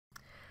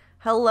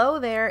Hello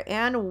there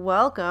and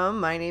welcome.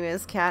 My name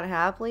is Kat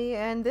Hapley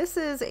and this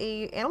is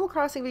a Animal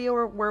Crossing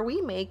video where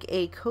we make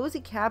a cozy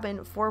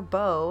cabin for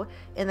Beau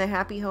in the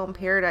Happy Home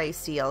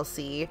Paradise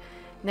DLC.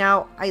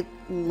 Now, I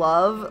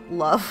love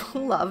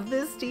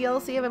this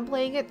DLC. I've been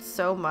playing it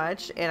so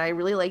much and I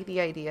really like the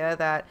idea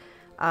that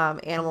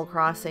Animal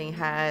Crossing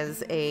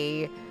has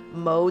a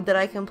mode that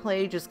I can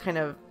play just kind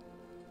of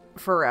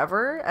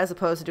forever as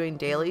opposed to doing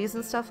dailies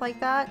and stuff like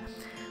that.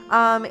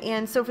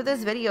 And so for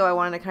this video, I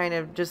wanted to kind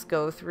of just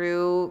go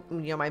through,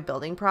 my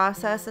building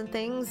process and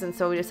things. And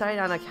so we decided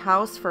on a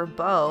house for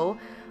Beau.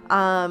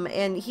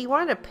 And he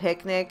wanted a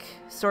picnic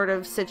sort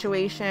of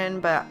situation,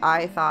 but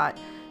I thought,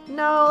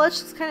 no,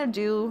 let's just kind of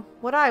do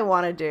what I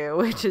want to do,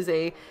 which is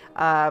a,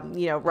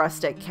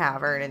 rustic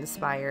cavern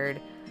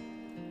inspired,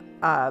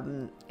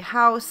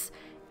 house.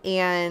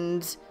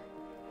 And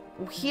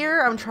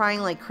here I'm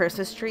trying like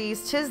Christmas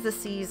trees. 'Tis the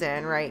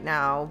season right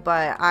now,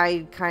 but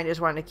I kind of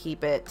just wanted to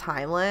keep it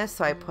timeless,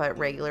 so I put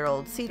regular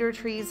old cedar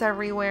trees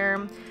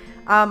everywhere.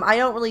 I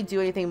don't really do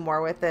anything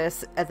more with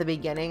this at the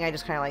beginning. I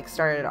just kind of like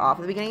started it off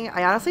at the beginning.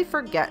 I honestly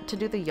forget to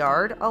do the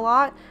yard a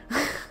lot.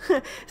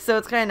 So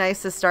it's kind of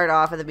nice to start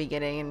off at the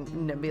beginning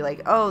and be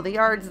like, oh, the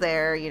yard's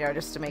there,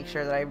 just to make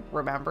sure that I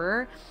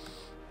remember.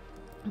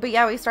 But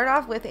yeah, we start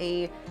off with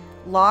a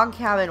log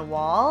cabin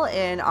wall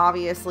and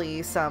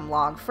obviously some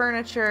log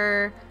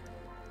furniture.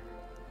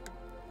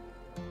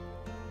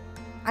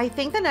 I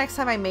think the next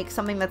time I make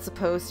something that's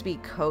supposed to be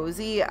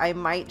cozy, I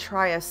might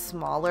try a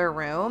smaller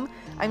room.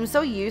 I'm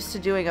so used to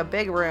doing a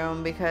big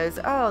room because,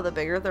 oh, the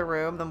bigger the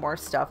room, the more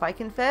stuff I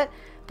can fit.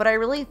 But I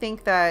really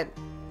think that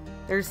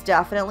there's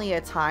definitely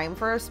a time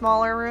for a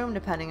smaller room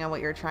depending on what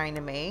you're trying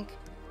to make.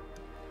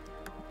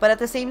 But at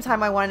the same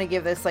time, I wanted to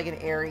give this like an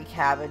airy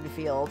cabin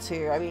feel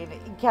too. I mean,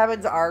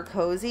 cabins are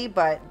cozy,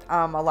 but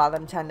a lot of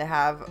them tend to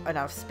have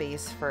enough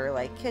space for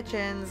like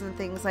kitchens and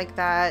things like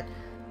that.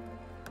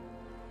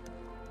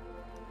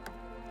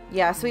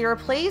 Yeah, so we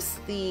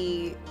replaced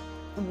the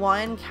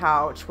one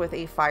couch with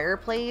a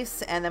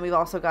fireplace, and then we've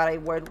also got a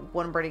wood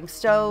burning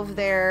stove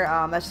there.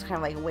 That's just kind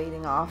of like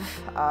waiting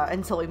off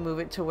until we move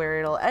it to where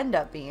it'll end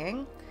up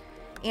being.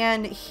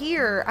 And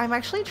here, I'm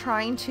actually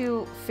trying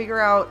to figure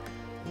out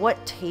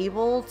what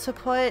table to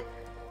put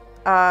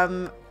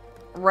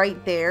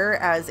right there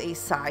as a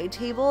side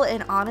table,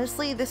 and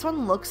honestly this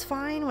one looks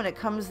fine when it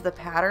comes to the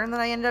pattern that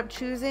I ended up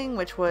choosing,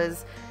 which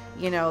was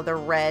the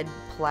red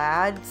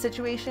plaid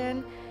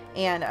situation.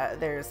 And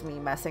there's me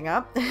messing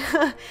up.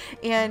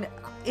 And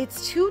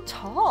it's too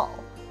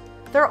tall.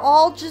 They're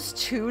all just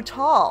too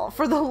tall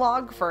for the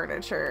log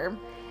furniture,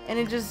 and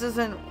it just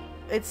doesn't,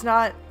 it's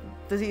not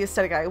the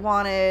aesthetic I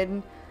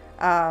wanted.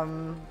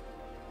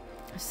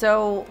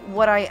 So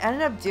what I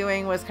ended up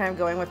doing was kind of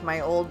going with my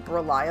old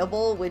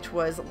reliable, which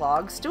was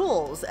log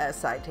stools as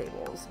side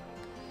tables.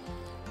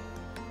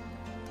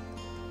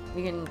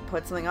 You can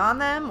put something on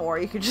them, or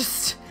you could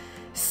just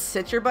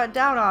sit your butt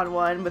down on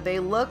one, but they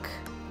look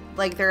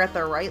like they're at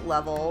the right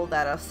level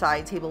that a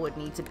side table would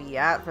need to be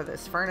at for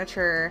this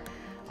furniture.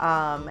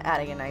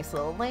 Adding a nice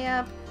little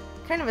lamp,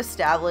 kind of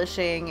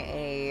establishing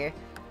a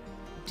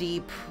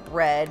deep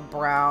red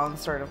brown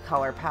sort of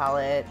color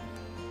palette.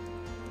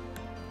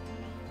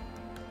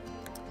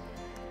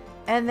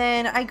 And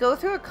then I go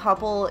through a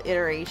couple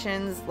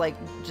iterations, like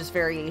just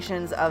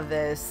variations of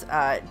this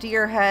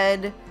deer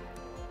head.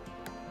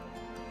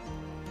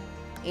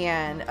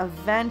 And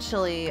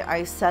eventually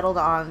I settled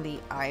on the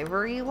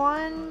ivory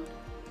one.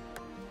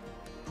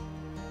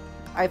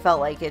 I felt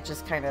like it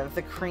just kind of,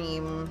 the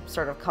cream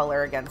sort of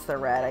color against the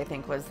red, I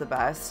think was the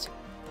best.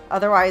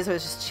 Otherwise it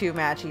was just too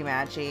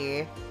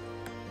matchy-matchy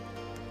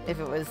if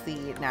it was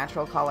the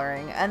natural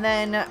coloring. And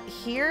then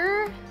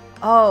here,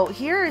 oh,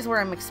 here is where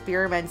I'm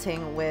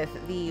experimenting with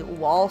the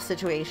wall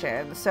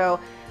situation. So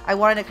I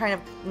wanted to kind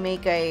of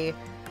make a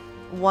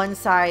one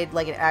side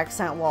like an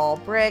accent wall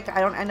brick.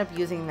 I don't end up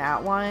using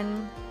that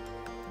one,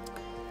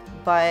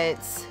 but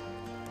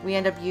we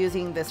end up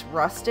using this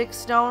rustic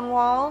stone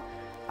wall,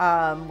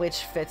 which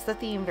fits the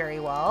theme very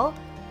well.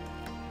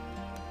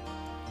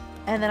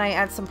 And then I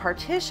add some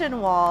partition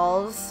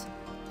walls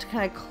to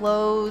kind of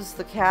close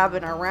the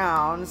cabin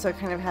around, so it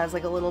kind of has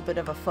like a little bit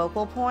of a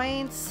focal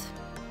point.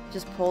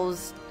 Just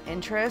pulls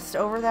interest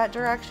over that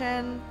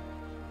direction.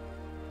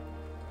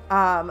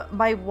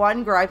 My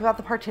one gripe about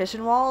the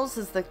partition walls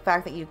is the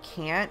fact that you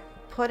can't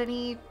put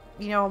any,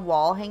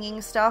 wall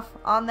hanging stuff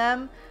on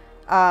them,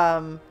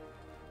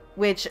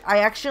 which I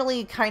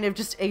actually kind of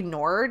just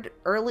ignored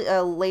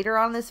later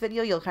on in this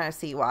video. You'll kind of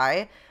see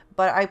why.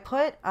 But I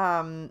put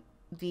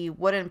the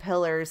wooden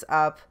pillars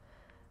up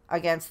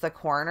against the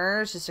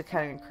corners just to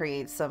kind of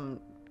create some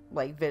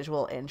like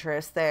visual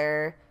interest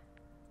there.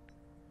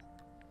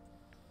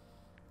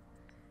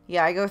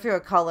 Yeah, I go through a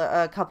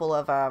couple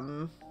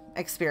of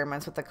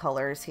experiments with the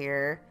colors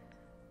here.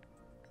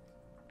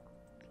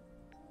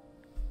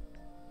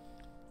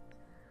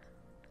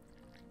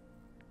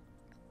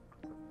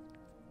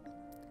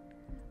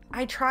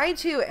 I tried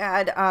to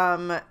add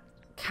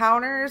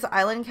counters,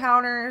 island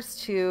counters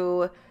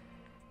to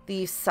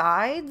the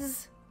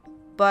sides,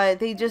 but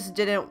they just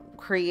didn't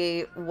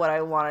create what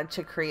I wanted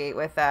to create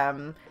with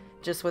them.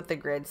 Just with the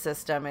grid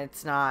system,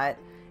 it's not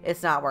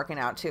working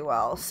out too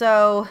well.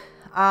 So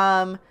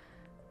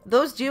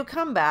those do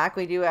come back.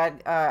 We do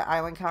add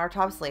island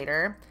countertops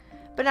later,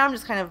 but now I'm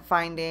just kind of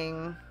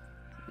finding,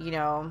 you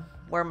know,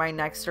 where my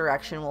next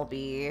direction will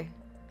be.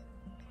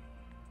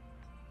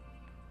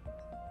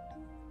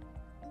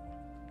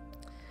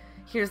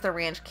 Here's the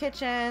ranch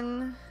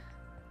kitchen.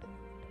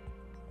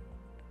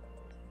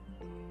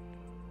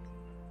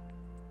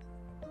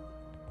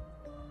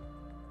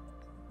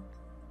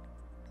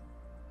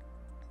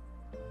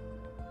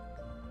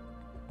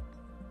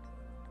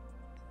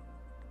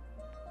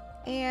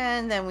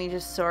 And then we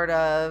just sort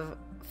of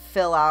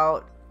fill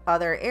out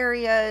other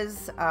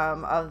areas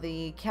of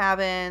the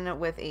cabin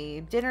with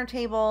a dinner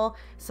table,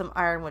 some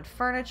ironwood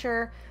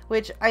furniture,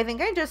 which I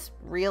think I just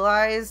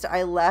realized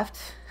I left.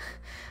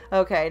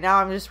 Okay, now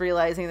I'm just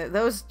realizing that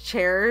those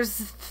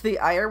chairs, the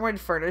ironwood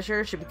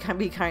furniture, should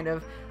be kind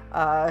of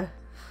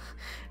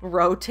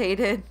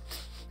rotated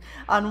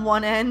on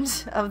one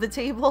end of the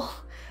table,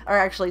 or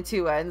actually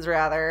two ends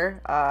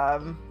rather.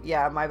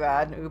 Yeah, my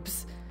bad.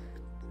 Oops.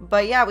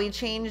 But yeah, we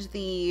changed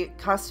the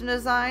custom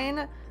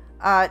design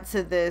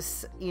to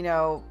this, you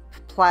know,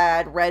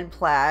 red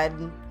plaid,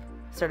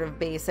 sort of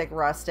basic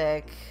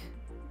rustic.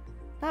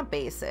 Not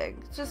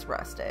basic, just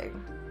rustic.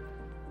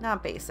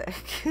 Not basic.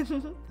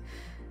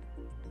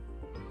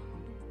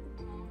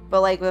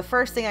 But like the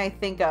first thing I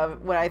think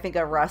of when I think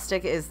of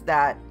rustic is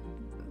that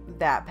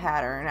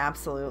pattern,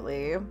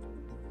 absolutely.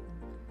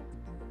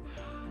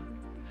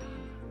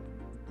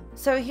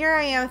 So here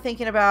I am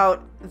thinking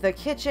about the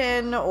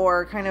kitchen,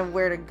 or kind of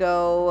where to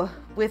go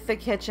with the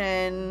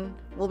kitchen.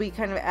 We'll be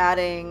kind of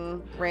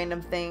adding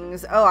random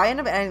things. Oh, I end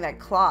up adding that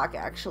clock,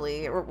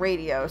 actually.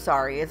 Radio,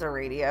 sorry, it's a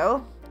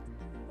radio.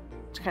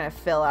 To kind of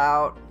fill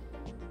out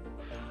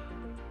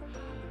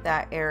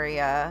that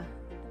area.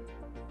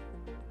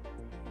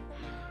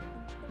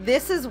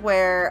 This is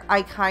where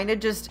I kind of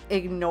just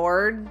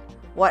ignored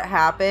what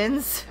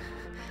happens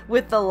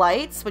with the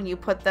lights when you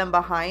put them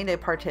behind a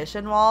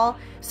partition wall.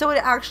 So it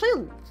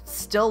actually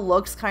still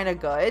looks kind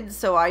of good,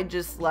 so I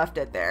just left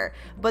it there.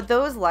 But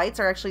those lights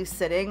are actually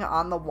sitting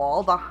on the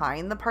wall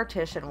behind the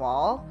partition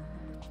wall.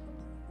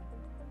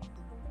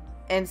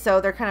 And so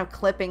they're kind of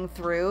clipping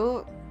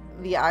through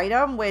the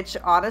item, which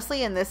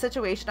honestly in this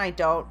situation I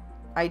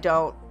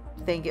don't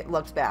think it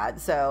looks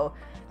bad. So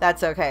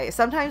that's okay.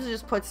 Sometimes you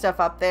just put stuff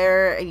up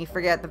there and you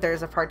forget that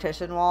there's a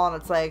partition wall, and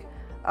it's like,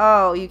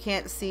 oh, you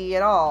can't see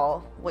at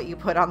all what you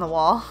put on the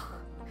wall.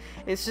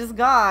 It's just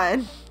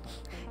gone.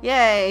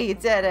 Yay, you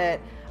did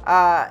it.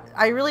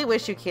 I really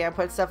wish you can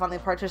put stuff on the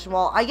partition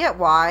wall. I get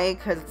why,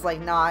 because it's like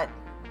not,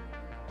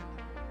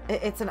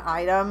 it's an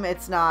item.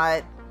 It's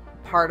not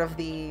part of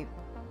the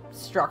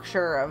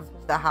structure of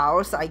the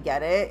house. I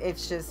get it.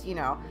 It's just, you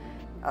know,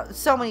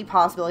 so many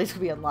possibilities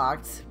could be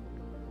unlocked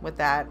with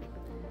that.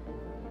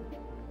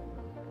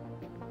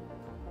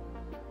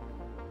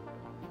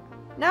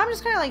 Now I'm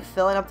just kind of like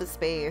filling up the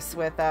space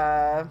with,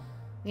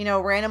 you know,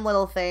 random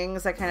little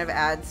things that kind of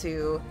add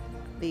to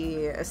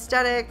the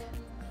aesthetic.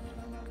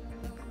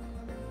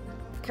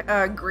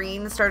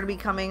 Green started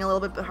becoming a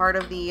little bit part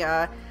of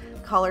the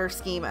color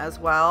scheme as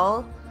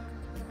well.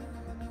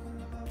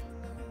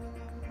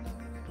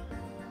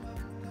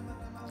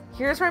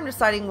 Here's where I'm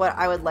deciding what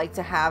I would like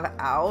to have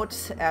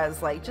out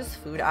as like just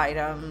food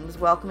items,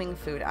 welcoming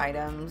food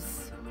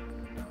items.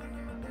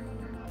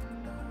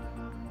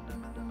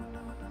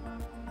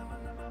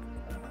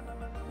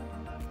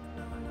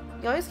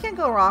 You always can't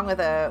go wrong with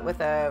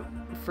a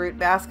fruit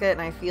basket,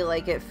 and I feel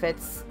like it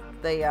fits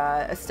the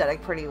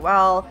aesthetic pretty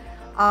well.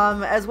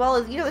 As well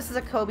as, you know, this is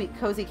a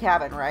cozy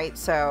cabin, right?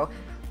 So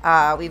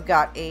we've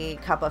got a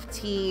cup of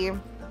tea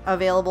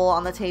available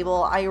on the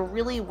table. I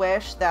really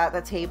wish that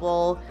the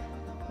table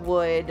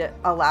would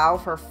allow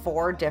for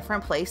 4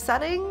 different place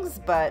settings,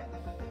 but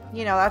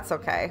you know, that's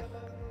okay.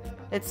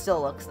 It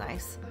still looks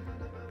nice.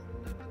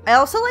 I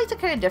also like to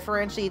kind of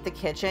differentiate the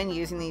kitchen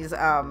using these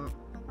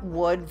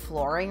wood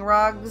flooring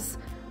rugs,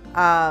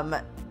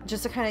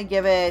 just to kind of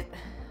give it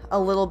a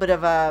little bit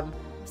of a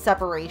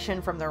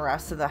separation from the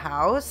rest of the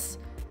house.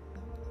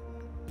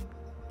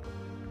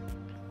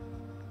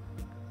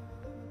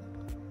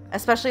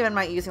 Especially if I'm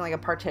not using like a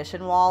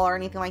partition wall or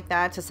anything like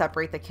that to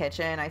separate the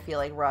kitchen. I feel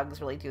like rugs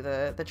really do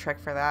the trick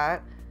for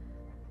that.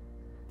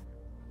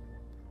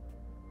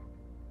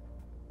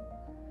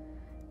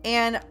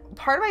 And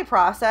part of my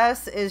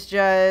process is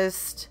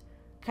just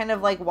kind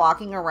of like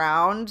walking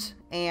around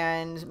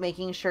and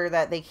making sure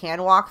that they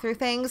can walk through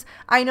things.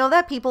 I know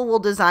that people will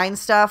design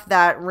stuff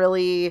that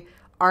really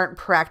aren't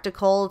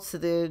practical to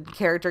the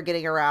character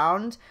getting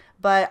around,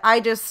 but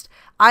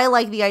I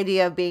like the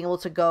idea of being able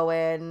to go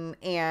in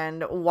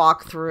and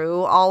walk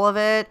through all of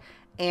it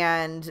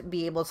and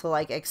be able to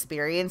like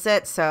experience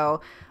it.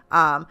 So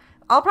I'll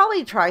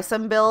probably try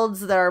some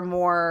builds that are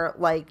more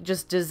like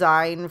just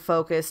design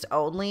focused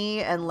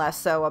only and less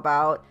so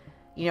about,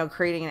 you know,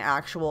 creating an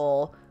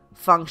actual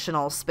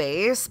functional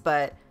space.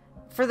 But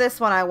for this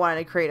one, I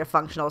wanted to create a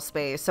functional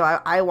space, so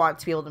I want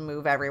to be able to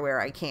move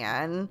everywhere I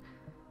can.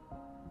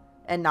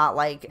 and not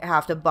like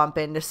have to bump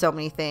into so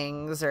many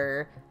things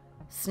or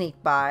sneak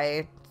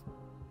by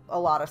a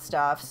lot of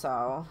stuff.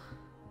 So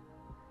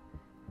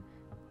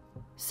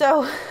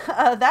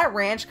that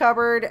ranch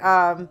cupboard,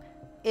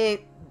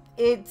 it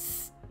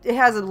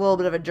has a little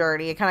bit of a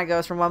journey. It kind of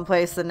goes from one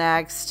place to the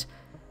next.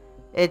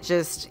 It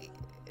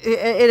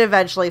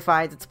eventually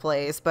finds its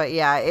place, but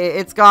yeah,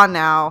 it's gone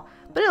now,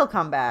 but it'll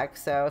come back.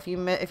 So if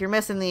you're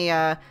missing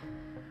the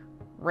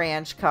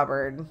ranch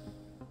cupboard,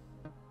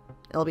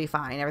 it'll be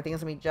fine. Everything's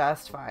gonna be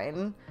just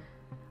fine.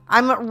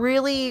 I'm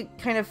really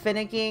kind of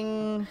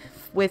finicking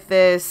with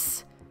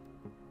this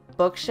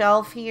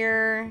bookshelf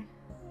here,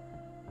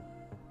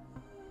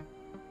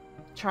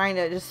 trying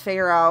to just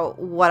figure out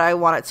what I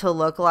want it to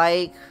look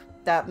like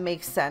that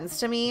makes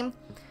sense to me,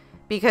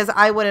 because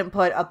I wouldn't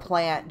put a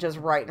plant just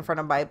right in front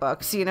of my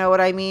books, you know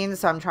what I mean?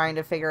 So I'm trying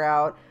to figure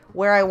out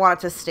where I want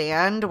it to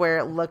stand, where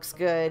it looks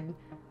good,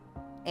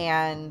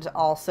 and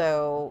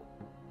also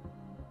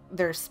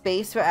there's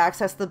space to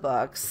access the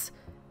books,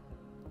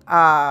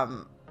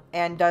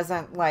 and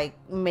doesn't like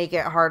make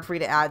it hard for you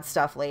to add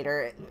stuff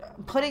later.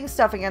 Putting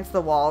stuff against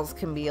the walls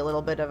can be a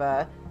little bit of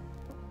a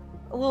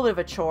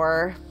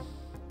chore,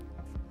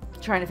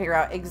 trying to figure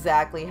out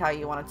exactly how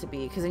you want it to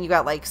be, because then you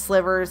got like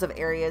slivers of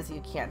areas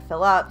you can't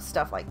fill up,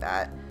 stuff like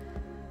that.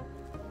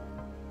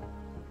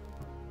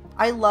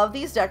 I love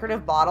these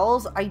decorative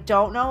bottles. I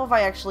don't know if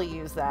I actually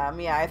use them.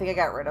 Yeah, I think I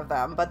got rid of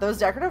them, but those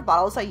decorative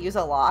bottles I use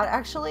a lot,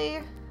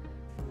 actually.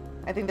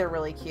 I think they're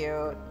really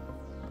cute.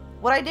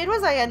 What I did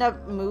was I ended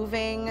up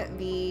moving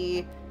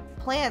the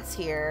plants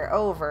here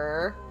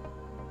over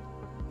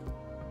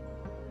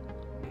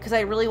because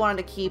I really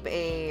wanted to keep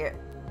a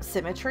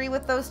symmetry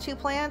with those two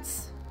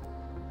plants.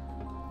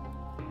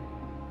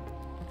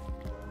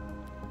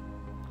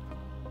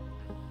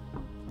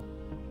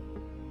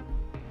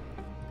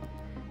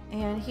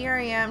 And here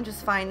I am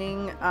just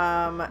finding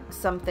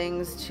some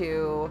things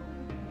to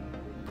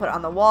put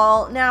on the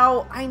wall.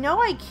 Now, I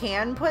know I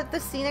can put the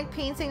scenic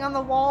painting on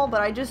the wall,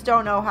 but I just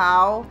don't know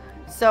how.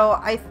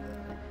 So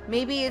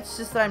maybe it's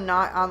just that I'm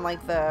not on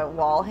like the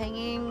wall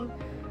hanging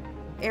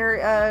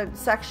area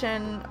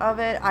section of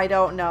it. I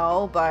don't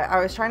know, but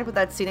I was trying to put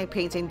that scenic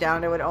painting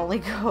down. It would only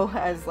go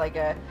as like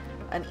an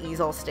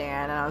easel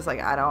stand, and I was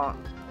like, I don't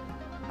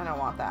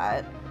want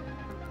that.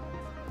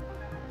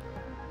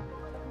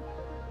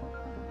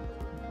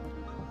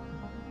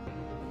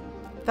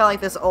 Felt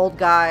like this old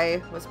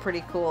guy was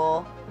pretty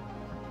cool.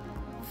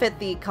 Fit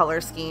the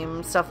color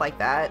scheme, stuff like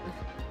that.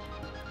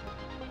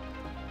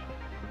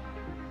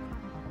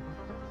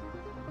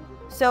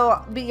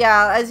 So, but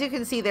yeah, as you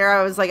can see there,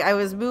 I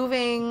was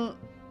moving,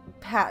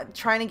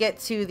 trying to get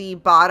to the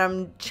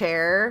bottom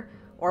chair,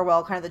 or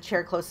well, kind of the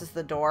chair closest to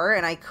the door,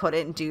 and I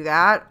couldn't do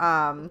that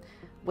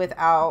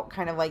without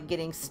kind of like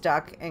getting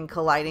stuck and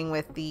colliding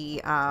with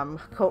the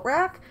coat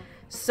rack.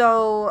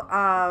 So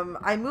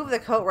I moved the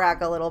coat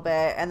rack a little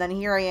bit, and then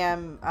here I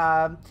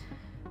am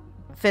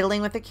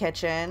fiddling with the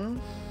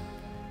kitchen,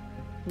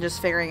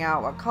 just figuring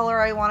out what color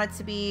I want it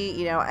to be,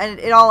 you know, and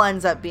it all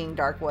ends up being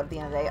dark wood at the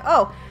end of the day.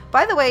 Oh,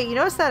 by the way, you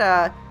notice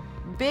that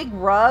big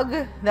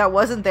rug that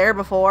wasn't there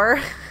before?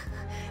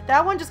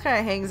 That one just kind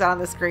of hangs on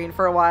the screen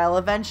for a while.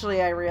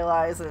 Eventually I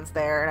realize that it's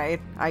there,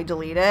 and I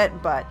delete it,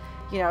 but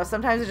you know,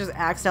 sometimes it just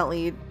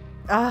accidentally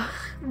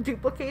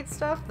duplicates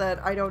stuff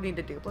that I don't need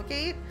to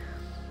duplicate.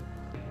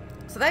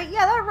 So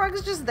that rug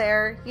is just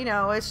there, you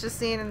know, it's just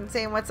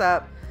saying what's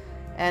up,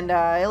 and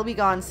it'll be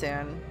gone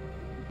soon.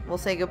 We'll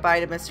say goodbye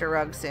to Mr.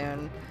 Rug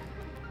soon.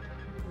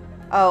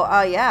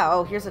 Oh, yeah.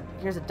 Oh, here's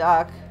a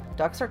duck.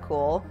 Ducks are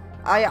cool.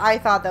 I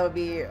thought that would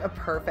be a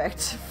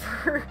perfect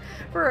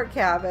for a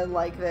cabin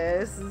like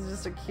this. It's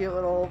just a cute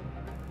little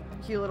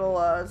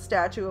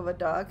statue of a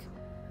duck.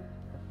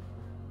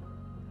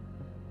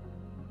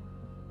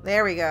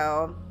 There we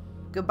go.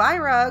 Goodbye,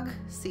 rug.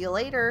 See you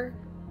later.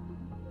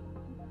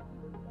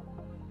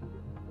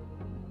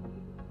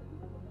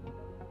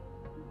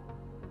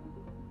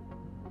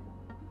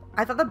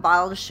 I thought the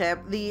bottled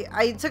ship,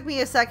 it took me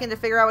a second to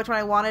figure out which one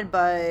I wanted,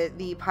 but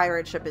the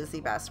pirate ship is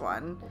the best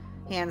one.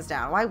 Hands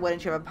down. Why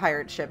wouldn't you have a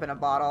pirate ship in a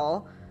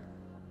bottle?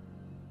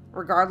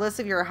 Regardless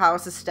of your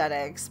house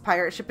aesthetics,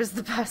 pirate ship is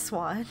the best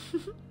one.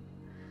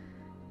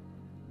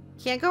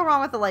 Can't go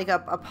wrong with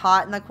a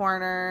pot in the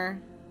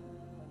corner.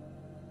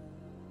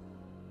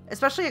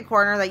 Especially a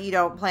corner that you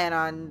don't plan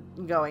on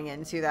going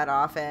into that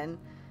often.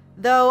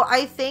 Though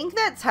I think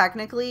that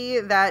technically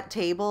that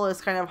table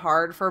is kind of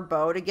hard for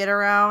Beau to get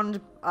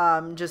around,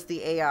 just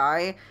the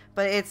AI,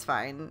 but it's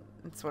fine.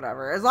 It's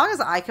whatever. As long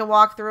as I can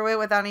walk through it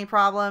without any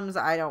problems,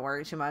 I don't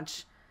worry too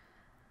much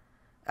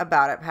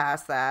about it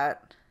past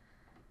that.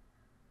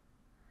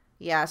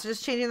 Yeah, so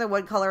just changing the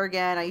wood color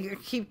again. I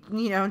keep,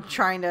 you know,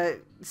 trying to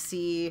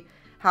see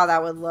how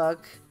that would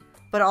look.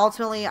 But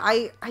ultimately,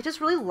 I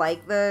just really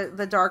like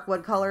the dark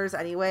wood colors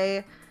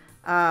anyway.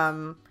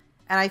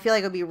 And I feel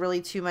like it would be really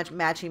too much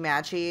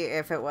matchy-matchy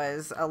if it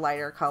was a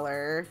lighter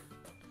color.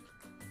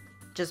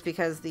 Just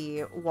because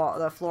the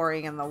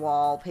flooring and the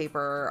wallpaper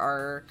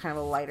are kind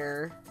of a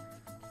lighter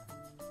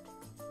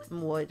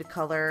wood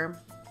color.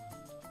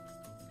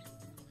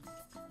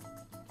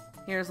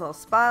 Here's a little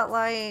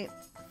spotlight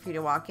for you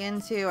to walk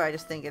into. I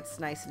just think it's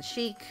nice and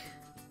chic,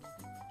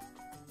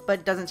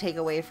 but doesn't take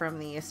away from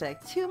the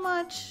aesthetic too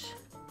much.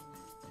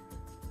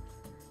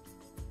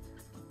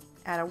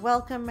 Add a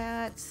welcome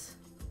mat.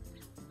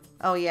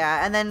 Oh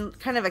yeah, and then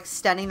kind of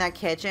extending that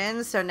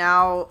kitchen. So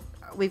now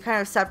we've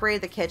kind of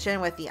separated the kitchen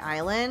with the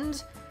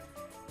island,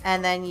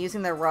 and then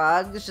using the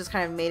rugs just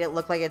kind of made it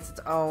look like it's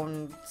its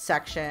own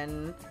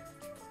section.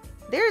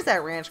 There's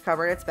that ranch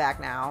cupboard. It's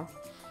back now.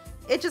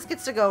 It just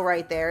gets to go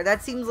right there.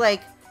 That seems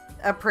like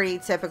a pretty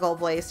typical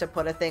place to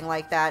put a thing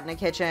like that in a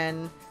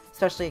kitchen,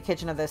 especially a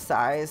kitchen of this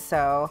size.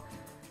 So,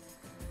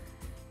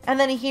 and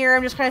then here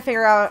I'm just trying to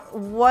figure out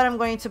what I'm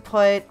going to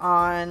put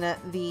on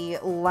the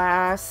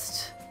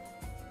last.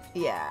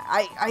 Yeah,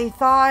 I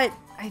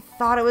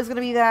thought it was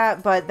gonna be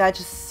that, but that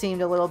just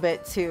seemed a little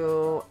bit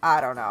too, I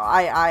don't know.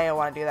 I don't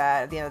want to do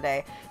that at the end of the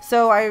day.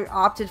 So I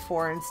opted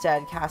for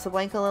instead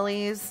Casablanca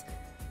lilies,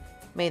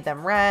 made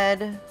them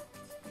red,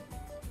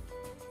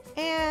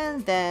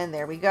 and then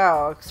there we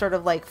go. Sort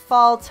of like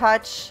fall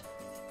touch,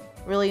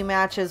 really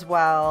matches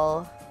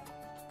well.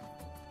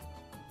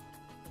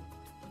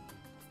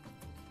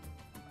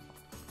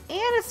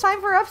 And it's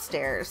time for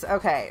upstairs.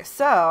 Okay,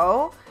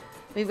 so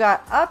we've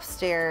got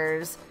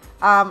upstairs.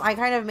 I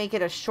kind of make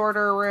it a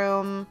shorter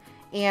room,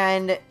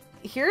 and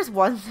here's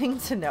one thing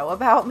to know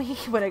about me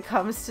when it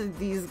comes to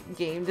these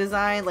game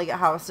design, like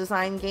house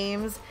design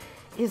games,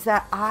 is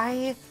that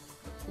I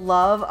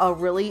love a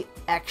really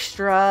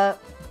extra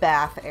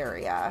bath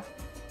area.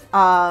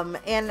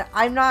 And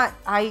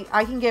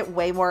I can get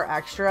way more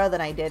extra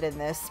than I did in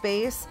this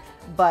space,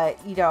 but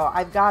you know,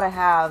 I've got to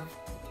have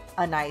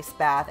a nice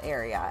bath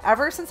area.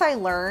 Ever since I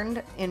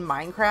learned in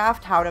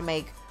Minecraft how to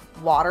make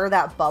water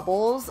that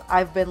bubbles,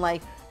 I've been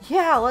like,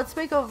 yeah, let's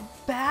make a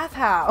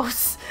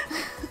bathhouse.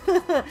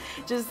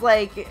 Just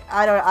like,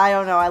 I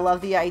don't know. I love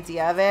the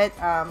idea of it.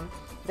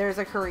 There's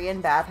a Korean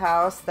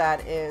bathhouse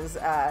that is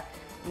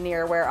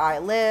near where I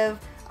live.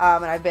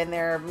 And I've been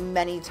there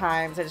many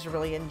times. I just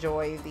really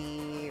enjoy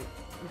the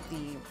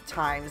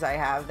times I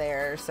have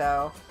there.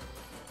 So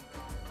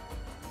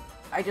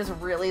I just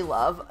really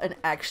love an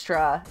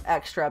extra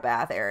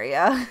bath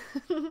area.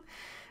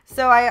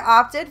 So I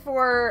opted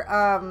for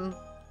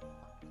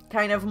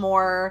kind of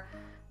more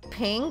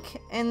pink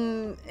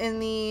in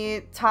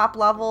the top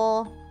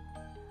level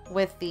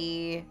with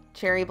the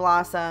cherry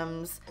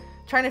blossoms,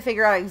 trying to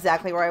figure out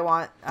exactly where I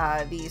want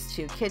these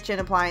two bathroom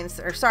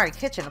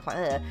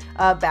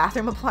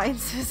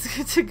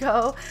appliances to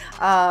go,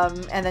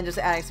 and then just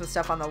adding some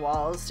stuff on the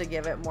walls to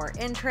give it more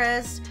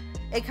interest.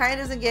 It kind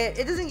of doesn't get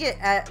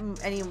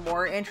any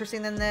more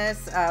interesting than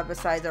this,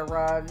 besides a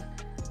rug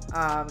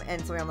and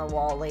something on the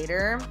wall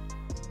later.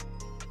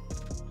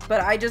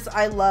 But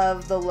I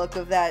love the look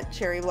of that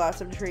cherry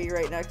blossom tree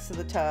right next to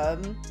the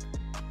tub.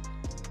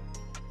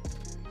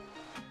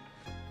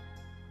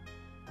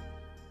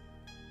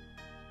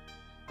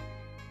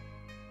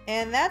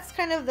 And that's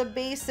kind of the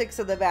basics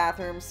of the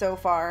bathroom so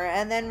far.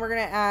 And then we're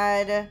going to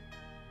add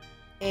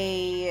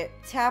a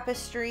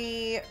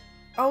tapestry.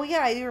 Oh yeah,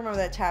 I do remember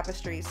that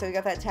tapestry. So we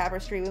got that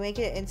tapestry. We make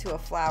it into a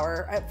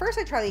flower. At first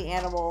I tried the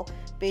animal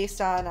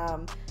based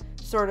on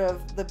sort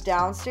of the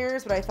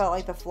downstairs, but I felt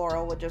like the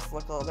floral would just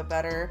look a little bit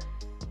better.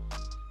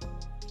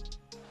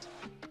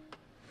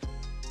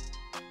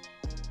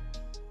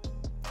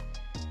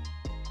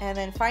 And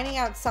then finding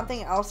out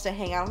something else to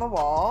hang out on the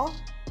wall,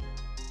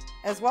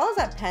 as well as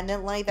that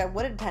pendant light. That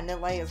wooded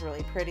pendant light is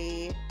really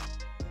pretty.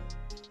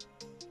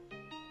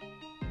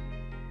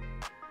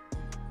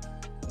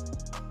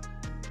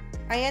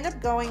 I end up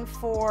going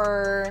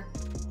for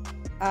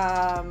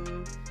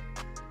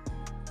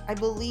I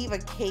believe a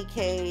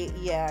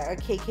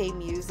KK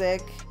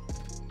music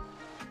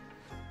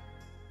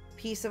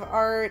piece of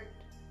art.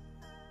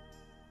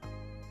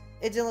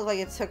 It didn't look like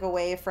it took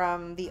away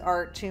from the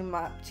art too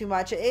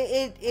much.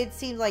 It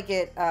seemed like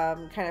it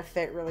kind of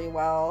fit really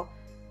well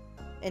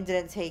and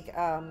didn't take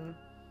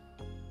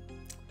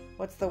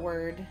what's the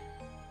word?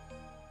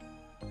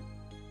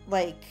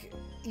 Like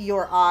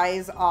your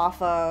eyes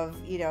off of,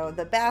 you know,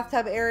 the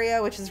bathtub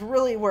area, which is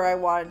really where I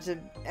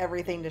wanted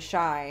everything to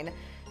shine.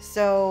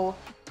 So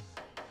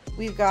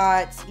we've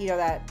got, you know,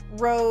 that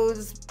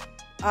rose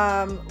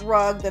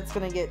rug that's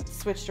going to get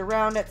switched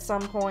around at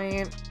some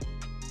point.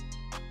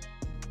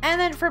 And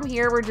then from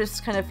here, we're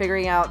just kind of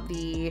figuring out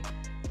the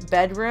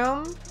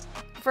bedroom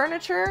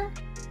furniture.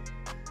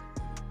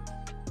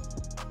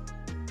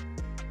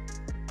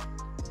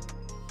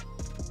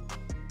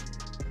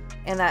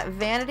 And that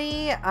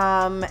vanity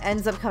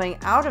ends up coming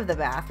out of the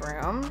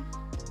bathroom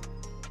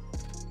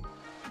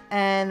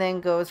and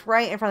then goes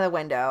right in front of the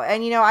window.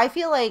 And, you know, I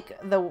feel like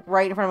the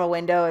right in front of a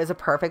window is a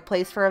perfect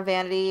place for a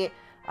vanity.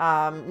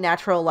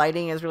 Natural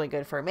lighting is really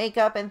good for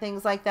makeup and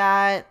things like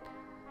that.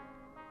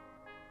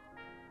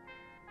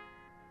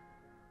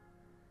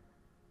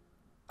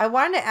 I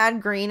wanted to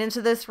add green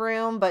into this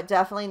room, but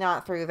definitely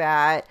not through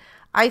that.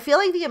 I feel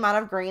like the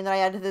amount of green that I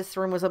added to this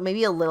room was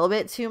maybe a little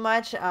bit too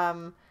much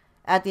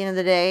at the end of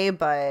the day,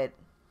 but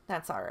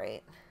that's all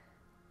right.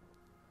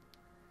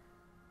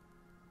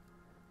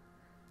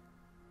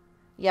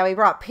 Yeah, we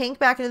brought pink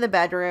back into the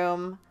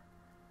bedroom.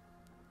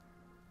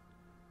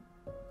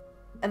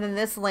 And then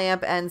this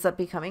lamp ends up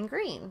becoming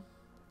green.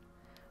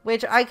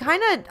 Which I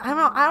kind of,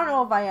 I don't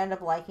know if I end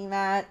up liking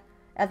that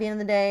at the end of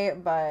the day,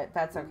 but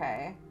that's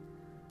okay.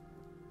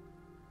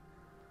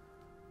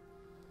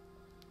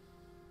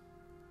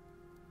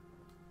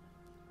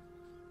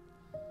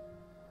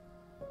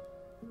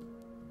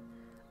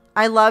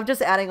 I love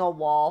just adding a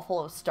wall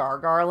full of star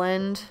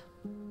garland.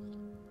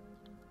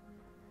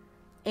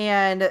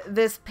 And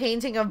this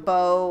painting of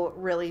Beau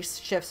really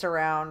shifts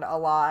around a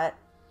lot.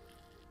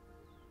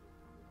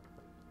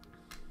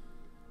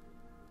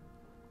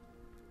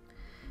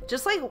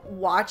 Just like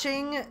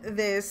watching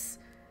this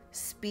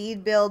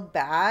speed build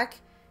back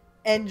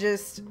and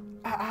just,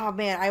 oh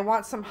man, I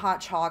want some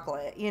hot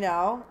chocolate, you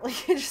know?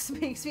 Like it just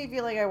makes me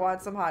feel like I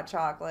want some hot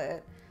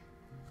chocolate.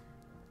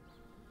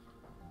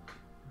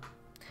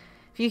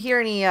 If you hear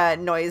any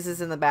noises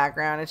in the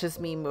background, it's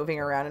just me moving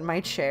around in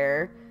my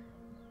chair.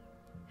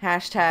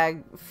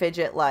 Hashtag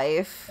fidget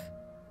life.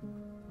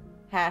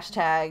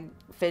 Hashtag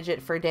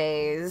fidget for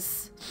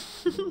days.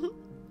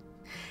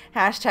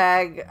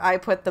 Hashtag I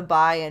put the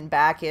buy in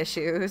back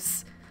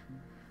issues.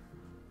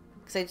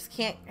 Because I just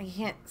can't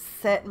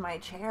sit in my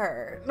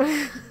chair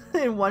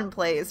in one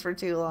place for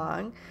too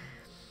long.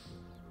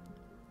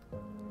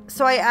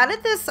 So I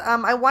added this,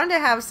 I wanted to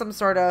have some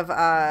sort of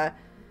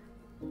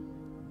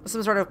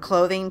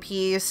clothing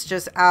piece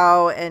just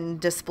out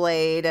and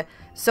displayed.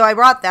 So I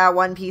brought that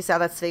one piece out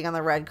that's sitting on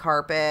the red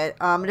carpet.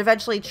 It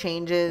eventually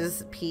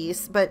changes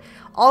piece, but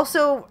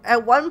also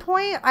at one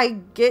point I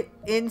get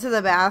into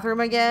the bathroom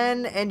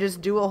again and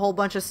just do a whole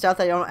bunch of stuff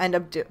that I don't end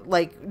up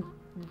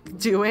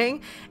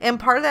doing. And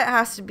part of that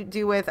has to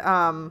do with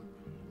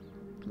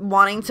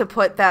wanting to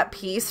put that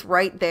piece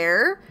right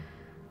there,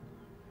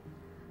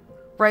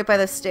 right by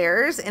the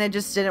stairs, and it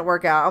just didn't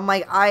work out. I'm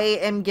like, I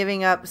am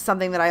giving up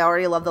something that I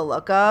already love the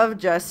look of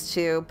just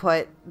to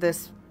put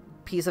this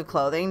piece of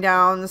clothing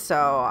down. So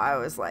I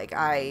was like,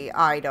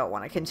 I don't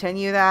want to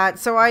continue that.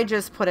 So I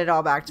just put it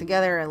all back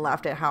together and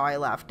left it how I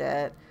left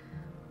it.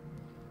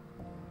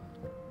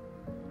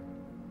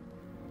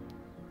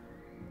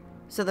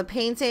 So the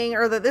painting,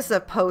 or this is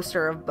a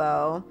poster of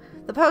Beau.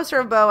 The poster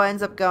of Beau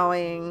ends up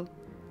going,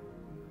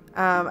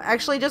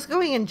 actually just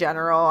going in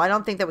general. I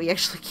don't think that we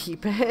actually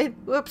keep it.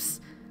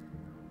 Whoops.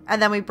 And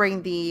then we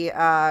bring the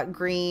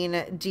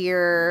green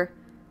deer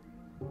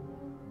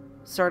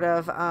sort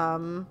of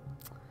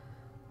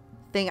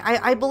thing.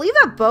 I believe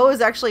that Beau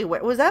is actually,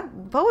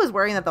 Beau was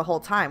wearing that the whole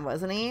time,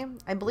 wasn't he?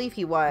 I believe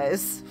he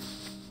was,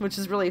 which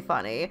is really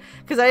funny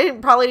because I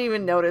probably didn't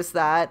even notice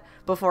that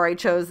before I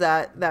chose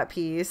that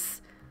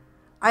piece.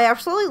 I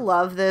absolutely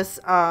love this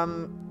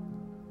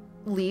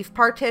leaf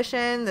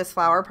partition, this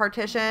flower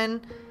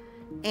partition.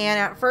 And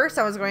at first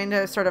I was going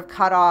to sort of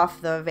cut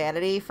off the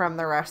vanity from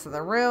the rest of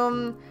the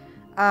room.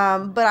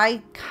 But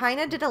I kind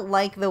of didn't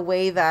like the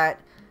way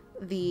that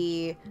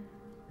the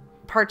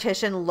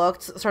partition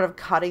looked, sort of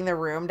cutting the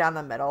room down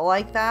the middle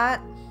like that.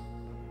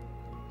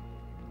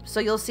 So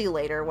you'll see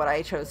later what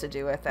I chose to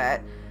do with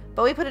it.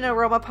 But we put an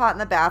aroma pot in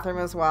the bathroom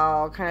as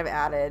well. Kind of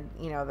added,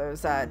 you know,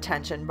 those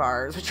tension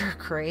bars, which are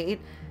great.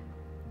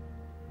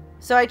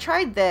 So I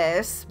tried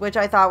this, which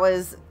I thought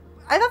was,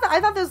 I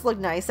thought this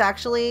looked nice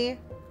actually.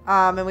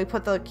 And we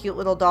put the cute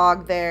little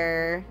dog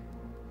there,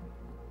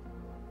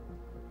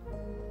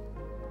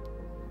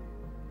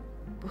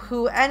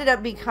 who ended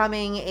up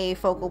becoming a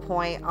focal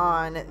point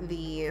on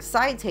the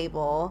side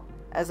table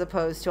as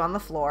opposed to on the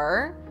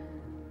floor.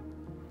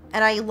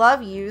 And I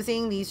love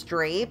using these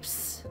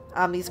drapes,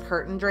 these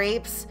curtain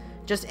drapes,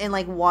 just in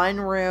like one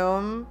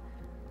room.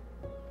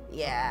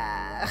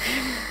 Yeah.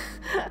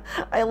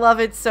 I love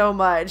it so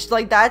much.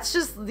 Like, that's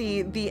just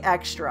the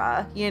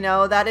extra, you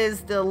know, that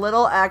is the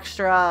little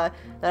extra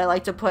that I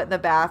like to put in the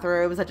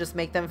bathrooms that just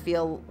make them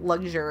feel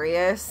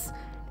luxurious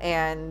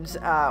and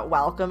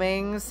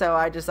welcoming. So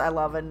I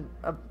love an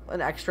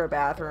extra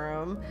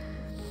bathroom.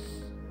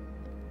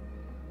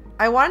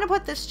 I wanted to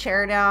put this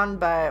chair down,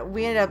 but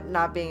we ended up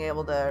not being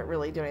able to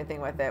really do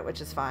anything with it,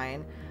 which is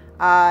fine.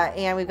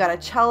 And we've got a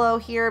cello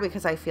here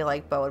because I feel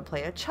like Beau would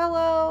play a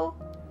cello.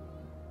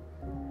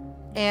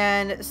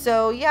 And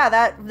so, yeah,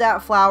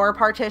 that flower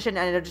partition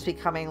ended up just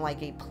becoming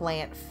like a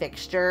plant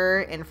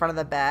fixture in front of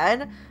the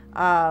bed,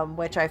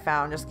 which I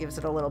found just gives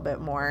it a little bit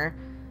more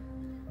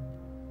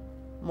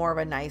of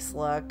a nice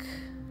look.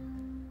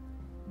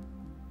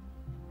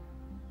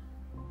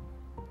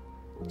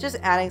 Just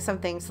adding some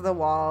things to the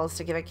walls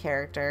to give it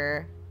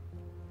character.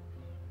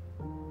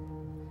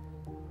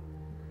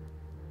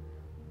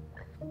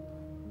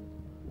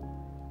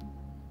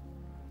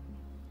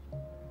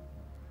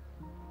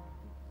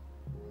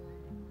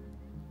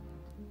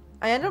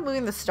 I ended up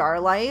moving the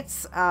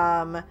starlights.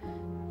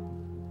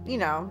 You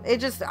know,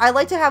 I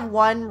like to have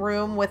one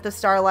room with the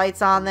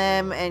starlights on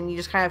them, and you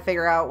just kind of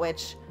figure out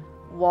which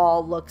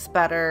wall looks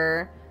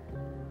better.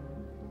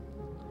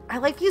 I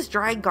like these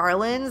dried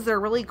garlands. They're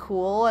really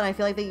cool, and I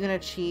feel like that you can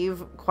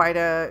achieve quite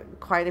a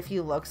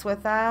few looks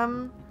with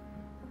them.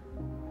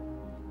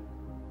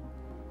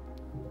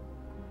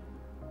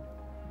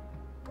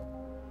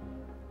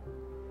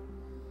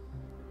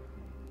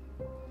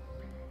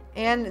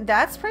 And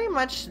that's pretty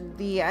much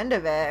the end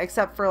of it,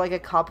 except for like a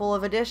couple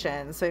of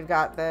additions. So we've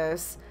got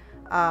this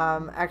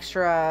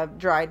extra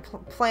dried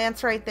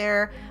plants right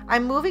there.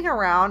 I'm moving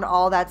around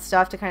all that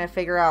stuff to kind of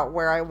figure out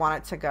where I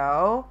want it to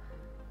go.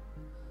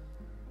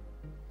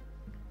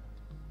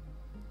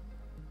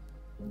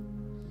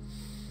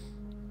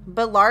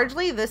 But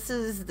largely this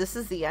is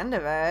the end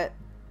of it.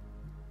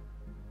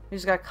 We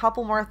just got a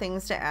couple more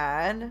things to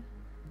add.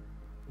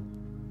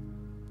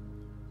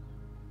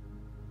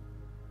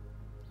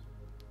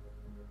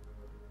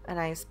 A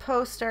nice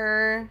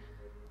poster.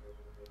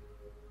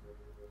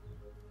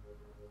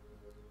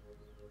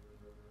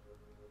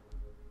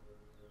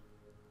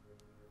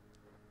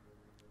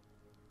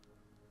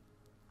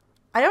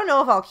 I don't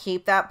know if I'll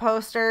keep that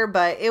poster,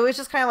 but it was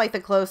just kind of like the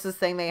closest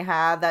thing they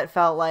had that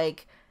felt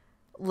like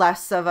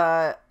less of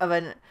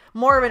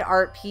more of an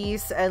art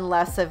piece and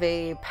less of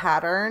a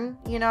pattern,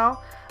 you know?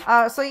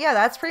 So yeah,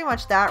 that's pretty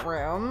much that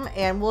room,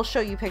 and we'll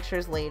show you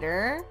pictures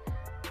later.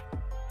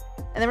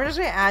 And then we're just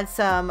gonna add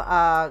some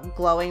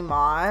glowing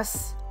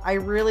moss. I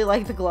really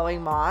like the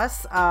glowing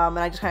moss, and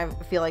I just kind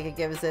of feel like it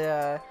gives it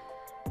a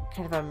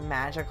kind of a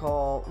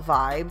magical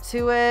vibe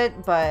to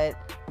it, but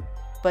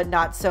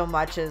not so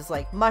much as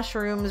like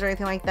mushrooms or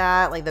anything like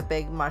that, like the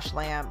big mush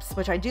lamps,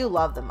 which I do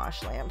love the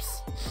mush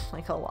lamps,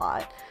 like a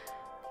lot.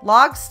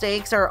 Log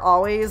stakes are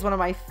always one of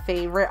my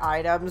favorite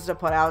items to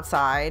put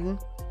outside.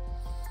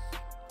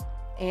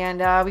 And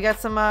we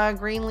got some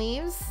green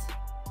leaves,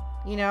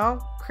 you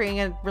know, creating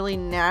a really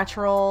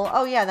natural,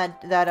 oh yeah,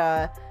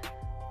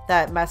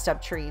 that messed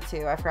up tree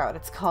too. I forgot what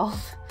it's called.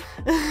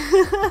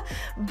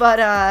 But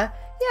yeah,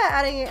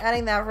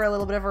 adding that for a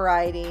little bit of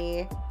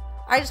variety.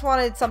 I just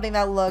wanted something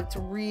that looked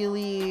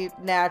really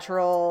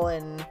natural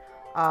and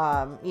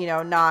you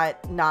know,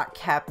 not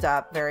kept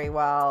up very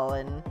well,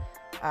 and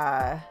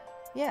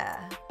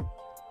yeah.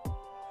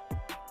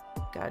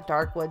 Got a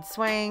dark wood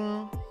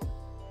swing.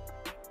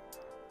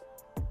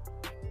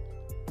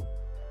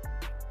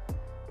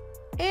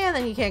 And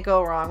then you can't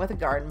go wrong with a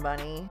garden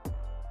bunny.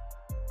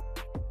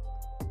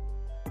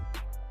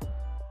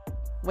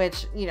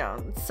 Which, you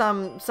know,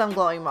 some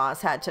glowing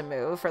moss had to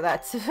move for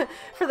that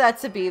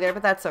to be there,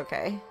 but that's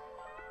okay.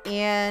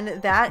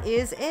 And that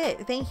is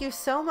it. Thank you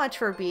so much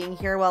for being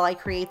here while I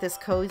create this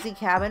cozy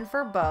cabin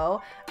for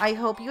Beau. I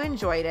hope you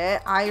enjoyed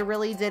it. I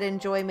really did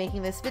enjoy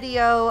making this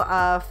video,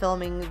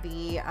 filming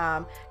the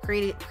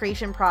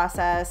creation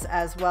process,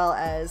 as well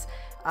as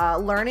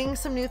learning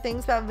some new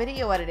things about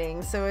video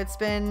editing. So it's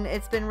been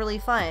really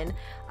fun.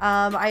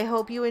 I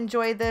hope you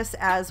enjoyed this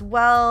as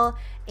well,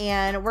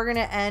 and we're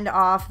gonna end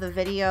off the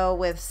video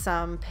with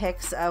some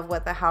pics of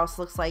what the house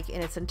looks like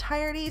in its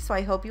entirety. So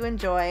I hope you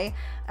enjoy.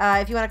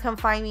 If you want to come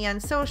find me on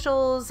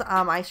socials,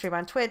 I stream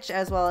on Twitch,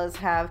 as well as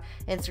have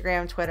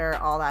Instagram, Twitter,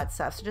 all that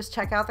stuff. So just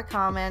check out the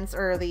comments,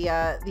 or the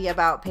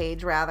about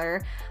page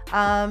rather,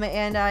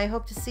 and I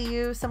hope to see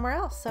you somewhere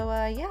else. So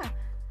yeah,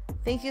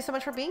 thank you so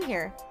much for being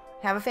here.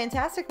 Have a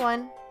fantastic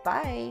one.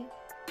 Bye.